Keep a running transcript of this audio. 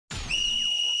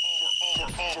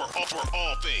For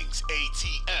all things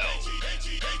ATL.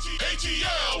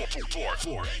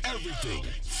 For everything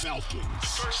Falcons.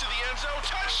 First to the end zone,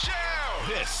 touchdown!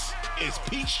 This is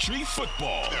Peachtree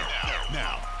Football.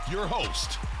 Now, your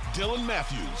host, Dylan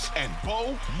Matthews and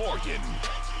Bo Morgan.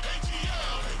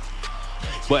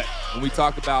 But when we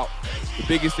talk about the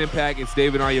biggest impact, it's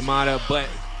David Onyemata. But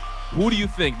who do you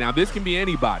think? Now, this can be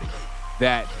anybody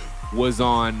that was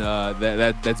on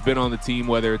that's been on the team,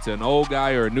 whether it's an old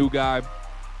guy or a new guy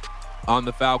on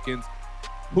the Falcons.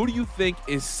 Who do you think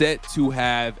is set to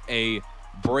have a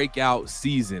breakout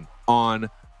season on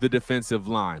the defensive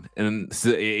line? And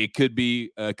it could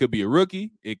be a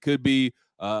rookie. It could be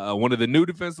one of the new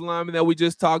defensive linemen that we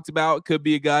just talked about. It could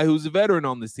be a guy who's a veteran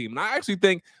on this team. And I actually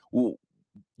think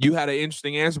you had an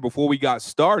interesting answer before we got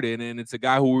started, and it's a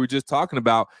guy who we were just talking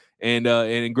about,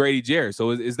 and Grady Jarrett. So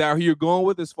is that who you're going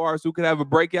with as far as who could have a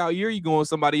breakout year? Or you going with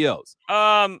somebody else?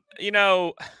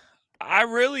 I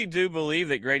really do believe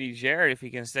that Grady Jarrett, if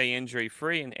he can stay injury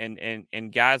free,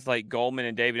 and guys like Goldman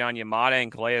and David Onyemata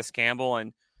and Calais Campbell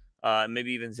and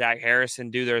maybe even Zach Harrison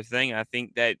do their thing, I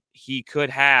think that he could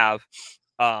have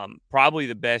probably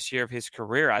the best year of his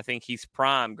career. I think he's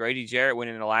prime. Grady Jarrett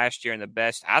went into last year in one of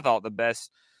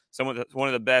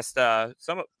the best,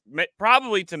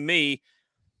 probably to me,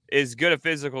 as good a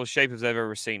physical shape as I've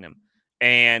ever seen him.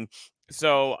 And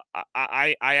so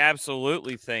I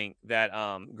absolutely think that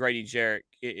Grady Jarrett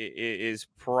is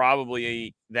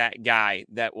probably that guy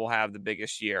that will have the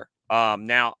biggest year.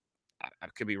 Now, I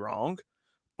could be wrong,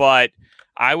 but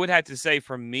I would have to say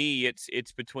for me,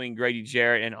 it's between Grady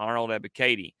Jarrett and Arnold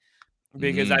Ebiketie.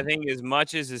 Because I think as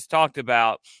much as is talked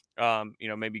about,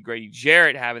 maybe Grady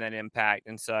Jarrett having that impact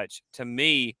and such, to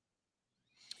me,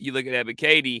 you look at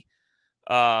Ebiketie,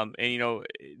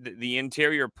 the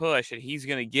interior push that he's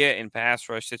going to get in pass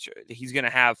rush, he's going to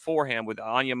have for him with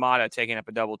Onyemata taking up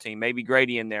a double team, maybe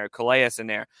Grady in there, Calais in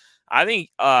there. I think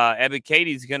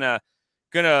Ebiketie's going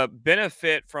to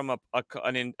benefit from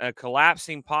a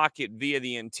collapsing pocket via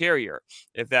the interior,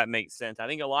 if that makes sense. I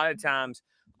think a lot of times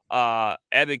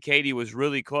Ebiketie was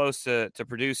really close to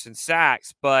producing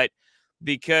sacks, but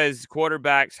because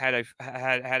quarterbacks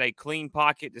had a clean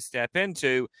pocket to step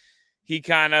into, he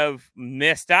kind of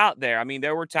missed out there. I mean,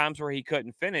 there were times where he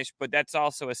couldn't finish, but that's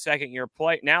also a second-year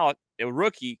play. Now a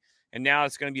rookie, and now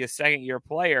it's going to be a second-year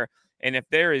player. And if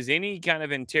there is any kind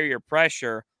of interior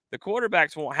pressure, the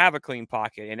quarterbacks won't have a clean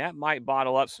pocket, and that might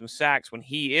bottle up some sacks when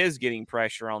he is getting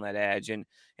pressure on that edge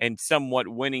and somewhat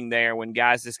winning there when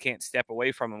guys just can't step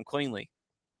away from him cleanly.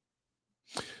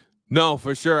 No,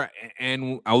 for sure.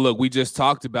 And look, we just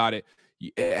talked about it.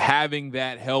 Having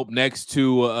that help next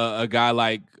to a guy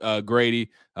like Grady,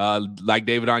 like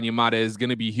David Onyemata, is going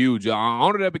to be huge.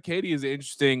 Arnold Ebiketie is an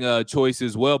interesting choice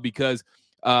as well because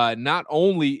not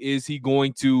only is he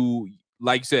going to,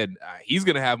 like you said, he's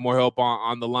going to have more help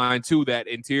on the line too, that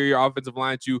interior offensive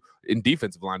line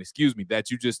defensive line,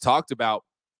 that you just talked about.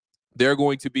 They're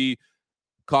going to be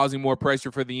causing more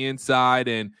pressure for the inside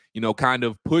and, kind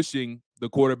of pushing the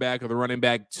quarterback or the running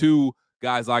back to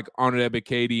guys like Arnold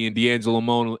Ebiketie and D'Angelo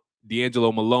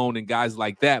Malone and guys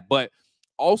like that. But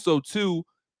also, too,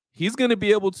 he's going to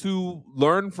be able to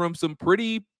learn from some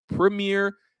pretty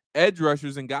premier edge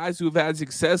rushers and guys who have had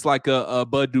success like a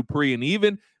Bud Dupree, and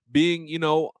even being,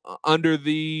 under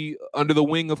the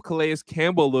wing of Calais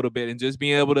Campbell a little bit and just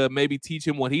being able to maybe teach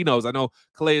him what he knows. I know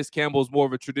Calais Campbell is more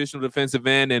of a traditional defensive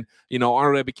end, and,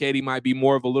 Arnold Ebiketie might be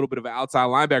more of a little bit of an outside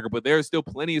linebacker, but there's still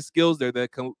plenty of skills there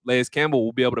that Calais Campbell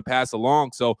will be able to pass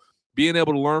along. So being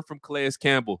able to learn from Calais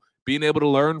Campbell, being able to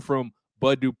learn from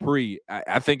Bud Dupree,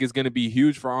 I think is going to be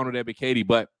huge for Arnold Ebiketie.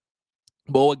 But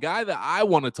a guy that I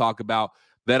want to talk about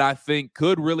that I think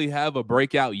could really have a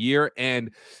breakout year,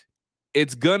 and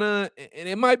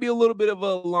it might be a little bit of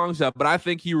a long shot, but I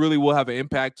think he really will have an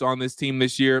impact on this team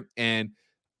this year. And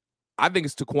I think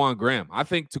it's Taquan Graham. I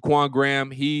think Taquan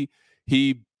Graham, he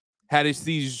had his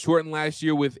season shortened last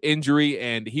year with injury,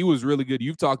 and he was really good.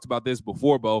 You've talked about this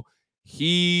before, Bo.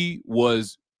 He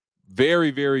was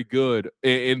very, very good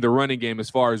in the running game as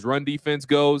far as run defense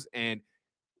goes. And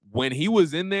when he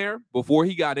was in there before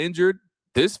he got injured,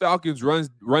 this Falcons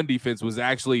run defense was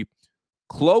actually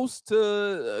close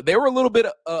to, they were a little bit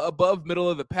above middle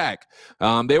of the pack.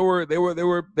 They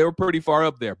were pretty far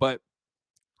up there, but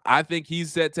I think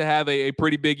he's set to have a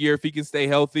pretty big year if he can stay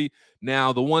healthy.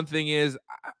 Now, the one thing is,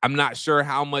 I'm not sure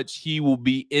how much he will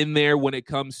be in there when it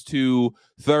comes to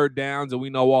third downs, and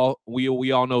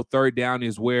we all know third down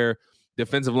is where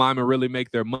defensive linemen really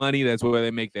make their money. That's where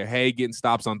they make their hay, getting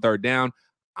stops on third down.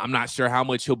 I'm not sure how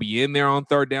much he'll be in there on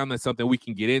third down. That's something we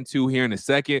can get into here in a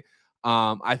second.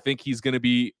 I think he's going to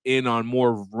be in on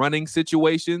more running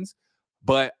situations,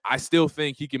 but I still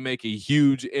think he can make a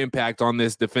huge impact on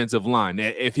this defensive line.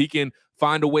 If he can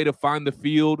find a way to find the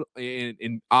field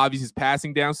in obvious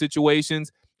passing down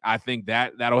situations, I think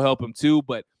that'll help him too.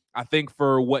 But I think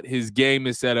for what his game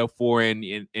is set up for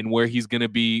and where he's going to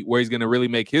be, where he's going to really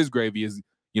make his gravy is,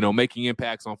 making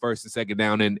impacts on first and second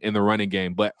down in the running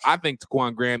game. But I think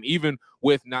Taquan Graham, even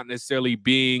with not necessarily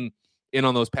being in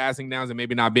on those passing downs and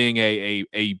maybe not being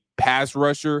a pass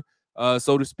rusher,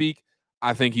 so to speak,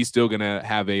 I think he's still going to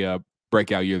have a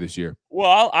breakout year this year.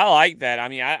 Well, I like that. I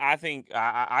mean, I think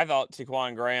I thought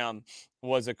Taquan Graham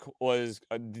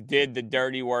did the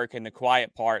dirty work and the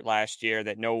quiet part last year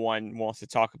that no one wants to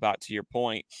talk about. To your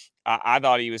point, I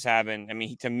thought he was having. I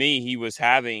mean, to me, he was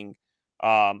having.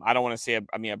 I don't want to say.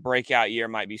 A breakout year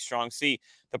might be strong. See,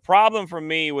 the problem for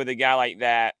me with a guy like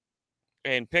that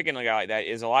and picking a guy like that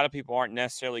is a lot of people aren't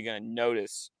necessarily going to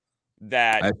notice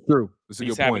that. That's true. That's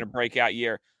he's having a breakout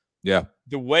year. Yeah.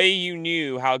 The way you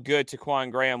knew how good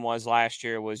Taquan Graham was last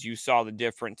year was you saw the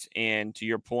difference in, to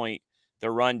your point, the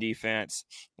run defense,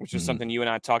 which was something you and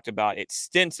I talked about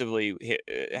extensively,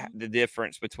 the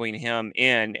difference between him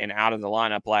in and out of the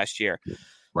lineup last year.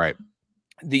 Right.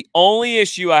 The only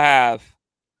issue I have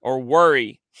or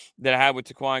worry that I have with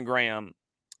Taquan Graham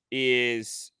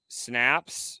is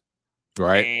snaps,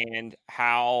 right, and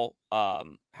how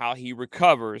he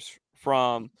recovers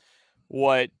from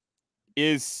what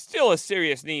is still a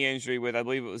serious knee injury with, I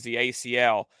believe it was the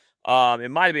ACL.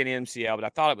 It might have been an MCL, but I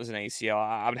thought it was an ACL.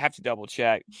 I would have to double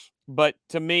check. But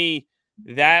to me,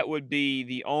 that would be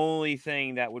the only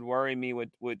thing that would worry me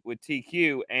with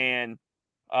TQ. And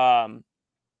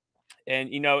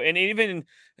even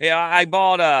I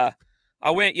bought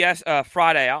I went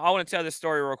Friday. I want to tell this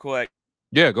story real quick.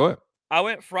 Yeah, go ahead. I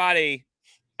went Friday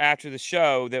after the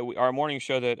show our morning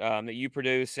show that you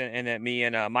produce and that me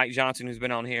and Mike Johnson, who's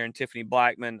been on here, and Tiffany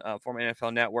Blackman, former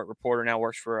NFL Network reporter, now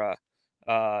works for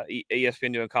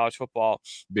ESPN doing college football.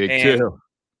 Big deal.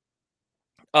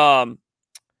 I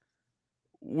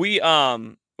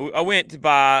went to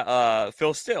buy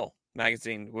Phil Steele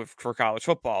magazine for college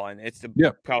football, and it's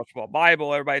the college football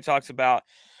Bible everybody talks about.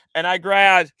 And I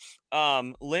grabbed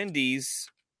Lindy's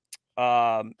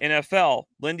NFL,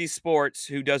 Lindy Sports,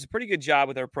 who does a pretty good job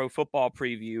with their pro football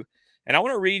preview. And I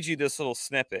want to read you this little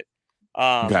snippet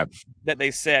that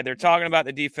they said. They're talking about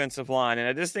the defensive line, and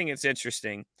I just think it's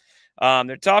interesting.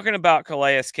 They're talking about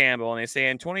Calais Campbell, and they say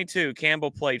in 22, Campbell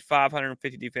played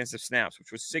 550 defensive snaps,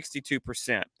 which was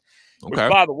 62%. Which,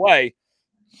 by the way,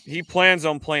 he plans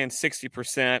on playing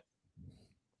 60%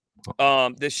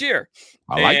 this year.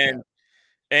 I like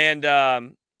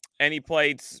that. And he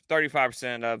played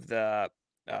 35% of the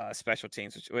special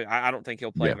teams, which I don't think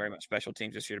he'll play very much special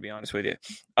teams this year, to be honest with you.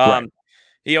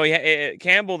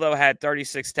 Campbell, though, had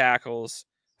 36 tackles,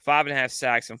 5.5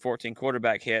 sacks, and 14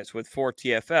 quarterback hits with 4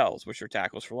 TFLs, which are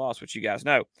tackles for loss, which you guys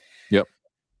know. Yep.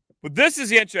 But this is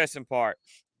the interesting part.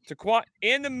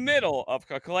 In the middle of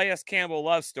a Calais Campbell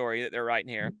love story that they're writing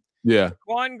here,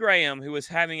 Taquan Graham, who is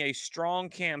having a strong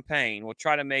campaign, will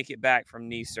try to make it back from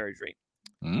knee surgery.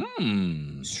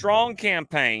 Strong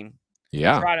campaign.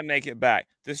 Try to make it back.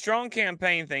 The strong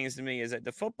campaign thing is, to me, is that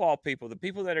the football people, the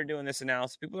people that are doing this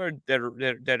analysis, people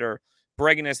that are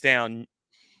breaking this down,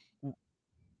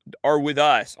 are with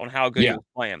us on how good he was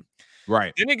playing.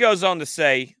 Right. Then it goes on to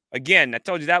say, again, I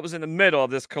told you that was in the middle of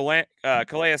this Calais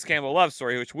Campbell love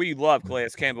story, which we love Calais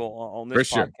Campbell on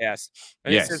this podcast.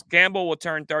 And it says Campbell will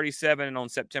turn 37 on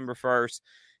September 1st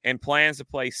and plans to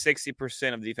play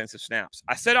 60% of defensive snaps.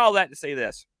 I said all that to say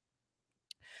this.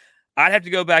 I'd have to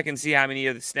go back and see how many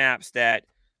of the snaps that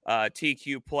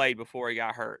TQ played before he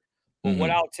got hurt. But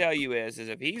what I'll tell you is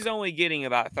if he's only getting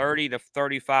about 30 to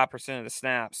 35% of the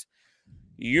snaps,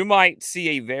 you might see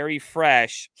a very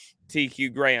fresh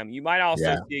TQ Graham. You might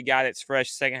also see a guy that's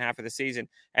fresh second half of the season.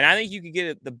 And I think you could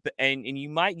get and you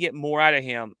might get more out of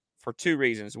him for 2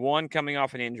 reasons. One, coming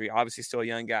off an injury, obviously still a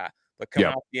young guy, but coming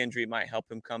off the injury might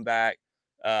help him come back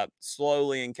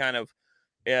slowly and kind of,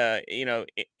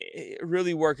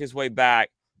 really work his way back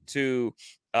to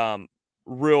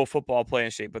real football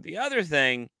playing shape. But the other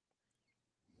thing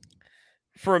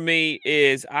for me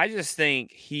is I just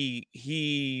think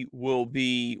he will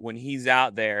be, when he's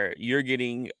out there, you're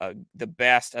getting the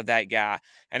best of that guy.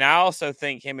 And I also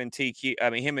think him and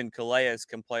Calais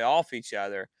can play off each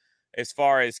other as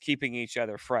far as keeping each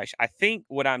other fresh. I think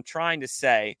what I'm trying to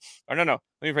say, let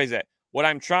me phrase that. What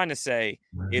I'm trying to say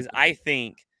is I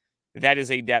think that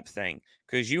is a depth thing,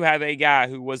 because you have a guy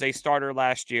who was a starter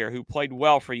last year who played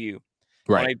well for you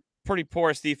on a pretty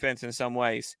porous defense in some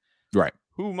ways,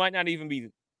 who might not even be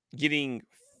getting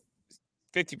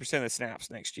 50% of the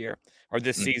snaps next year or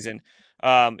this season.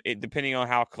 depending on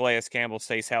how Calais Campbell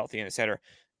stays healthy and et cetera.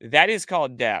 That is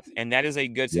called depth, and that is a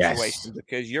good situation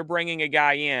because you're bringing a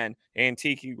guy in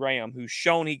T.Q. Graham, who's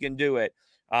shown he can do it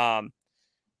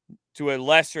to a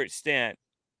lesser extent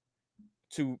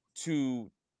to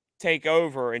take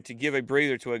over and to give a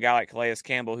breather to a guy like Calais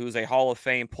Campbell, who's a Hall of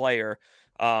Fame player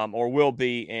or will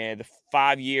be in the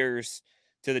 5 years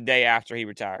to the day after he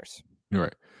retires. All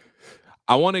right.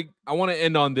 I want to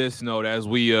end on this note as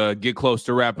we get close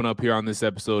to wrapping up here on this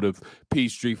episode of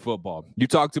Peachtree Football. You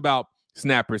talked about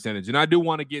snap percentage, and I do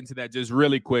want to get into that just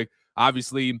really quick.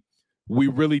 Obviously, we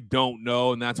really don't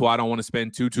know, and that's why I don't want to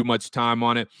spend too much time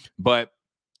on it. But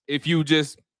if you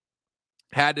just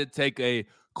had to take a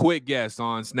quick guess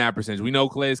on snap percentage, we know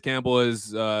Calais Campbell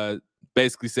has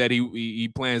basically said he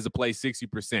plans to play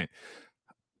 60%.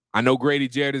 I know Grady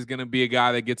Jarrett is going to be a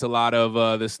guy that gets a lot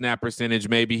of the snap percentage.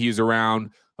 Maybe he's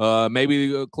around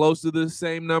maybe close to the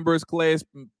same number as Calais,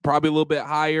 probably a little bit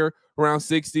higher, around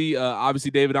 60.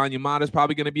 Obviously, David Onyemata is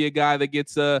probably going to be a guy that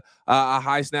gets a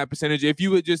high snap percentage. If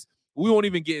you would just, we won't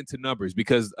even get into numbers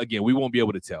because, again, we won't be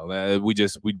able to tell. We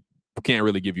can't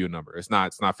really give you a number. It's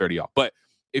not fair to y'all. But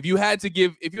if you had to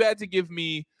give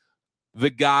me the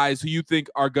guys who you think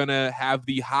are going to have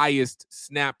the highest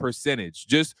snap percentage,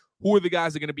 just who are the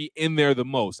guys that are going to be in there the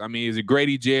most? I mean, is it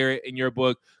Grady Jarrett in your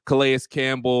book, Calais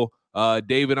Campbell,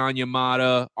 David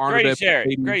Onyemata, Arnold?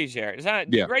 Grady Jarrett.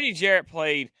 Grady Jarrett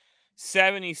played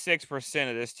 76%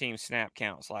 of this team's snap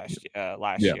counts last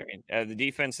year. The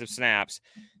defensive snaps,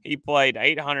 he played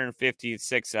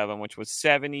 856 of them, which was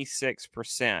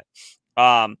 76%.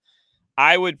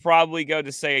 I would probably go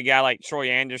to say a guy like Troy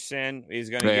Anderson is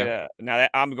going to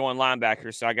I'm going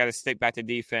linebacker, so I got to stick back to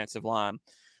defensive line.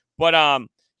 But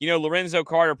Lorenzo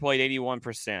Carter played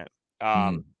 81%.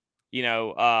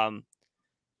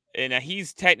 And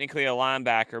he's technically a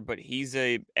linebacker, but he's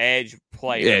a edge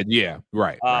player.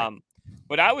 Right.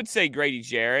 But I would say Grady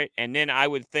Jarrett, and then I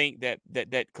would think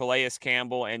that Calais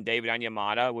Campbell and David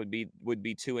Onyemata would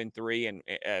be 2 and 3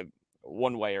 and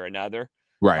one way or another.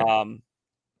 Right.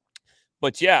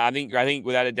 But yeah, I think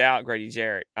without a doubt, Grady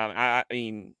Jarrett. I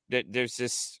mean, there's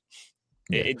just.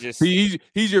 It just he's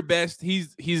your best.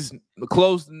 He's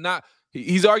close.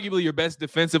 He's arguably your best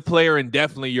defensive player and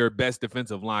definitely your best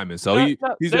defensive lineman. So he's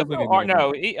definitely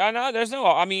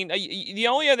I mean, the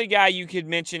only other guy you could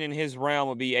mention in his realm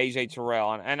would be AJ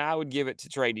Terrell, and I would give it to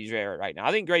Grady Jarrett right now.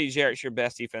 I think Grady Jarrett's your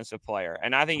best defensive player,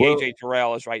 and I think AJ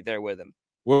Terrell is right there with him.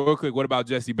 Real quick, what about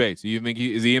Jesse Bates? Do you think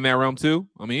is he in that realm too?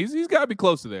 I mean, he's got to be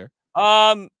close to there.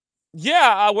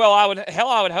 Yeah, well, I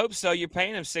would hope so. You're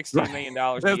paying him $16 million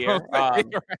a year.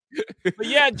 But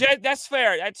yeah, that's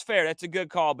fair. That's fair. That's a good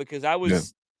call because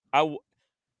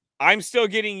I'm still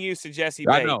getting used to Jesse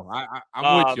Bates. I know.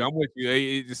 I'm with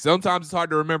you. Sometimes it's hard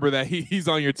to remember that he's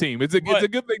on your team. It's a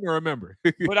good thing to remember.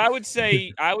 But I would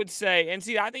say, and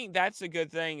see, I think that's a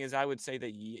good thing. Is I would say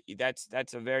that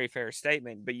that's a very fair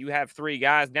statement. But you have 3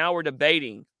 guys now. We're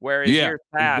debating. Whereas years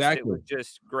past, it was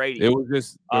just Grady. There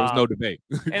was no debate.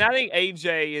 And I think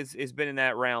AJ has been in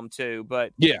that realm too.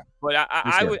 But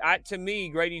to me,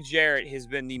 Grady Jarrett has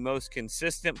been the most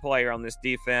consistent player on this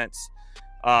defense.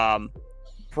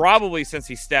 Probably since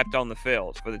he stepped on the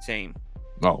field for the team.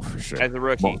 Oh, for sure. As a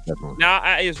rookie.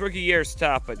 Now, his rookie year is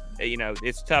tough, but,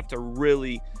 it's tough to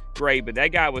really grade. But that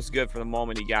guy was good for the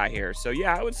moment he got here. So,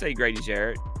 yeah, I would say Grady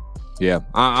Jarrett. Yeah,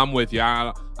 I'm with you.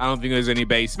 I don't think there's any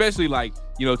base, especially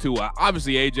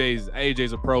obviously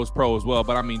AJ's a pro as well.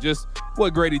 But I mean, just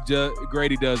what Grady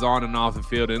does on and off the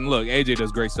field. And look, AJ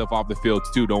does great stuff off the field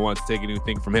too. Don't want to take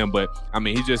anything from him, but I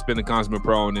mean, he's just been a consummate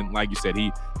pro. And then, like you said,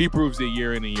 he proves it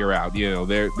year in and year out.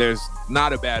 There's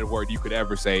not a bad word you could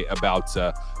ever say about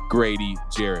Grady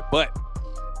Jarrett. But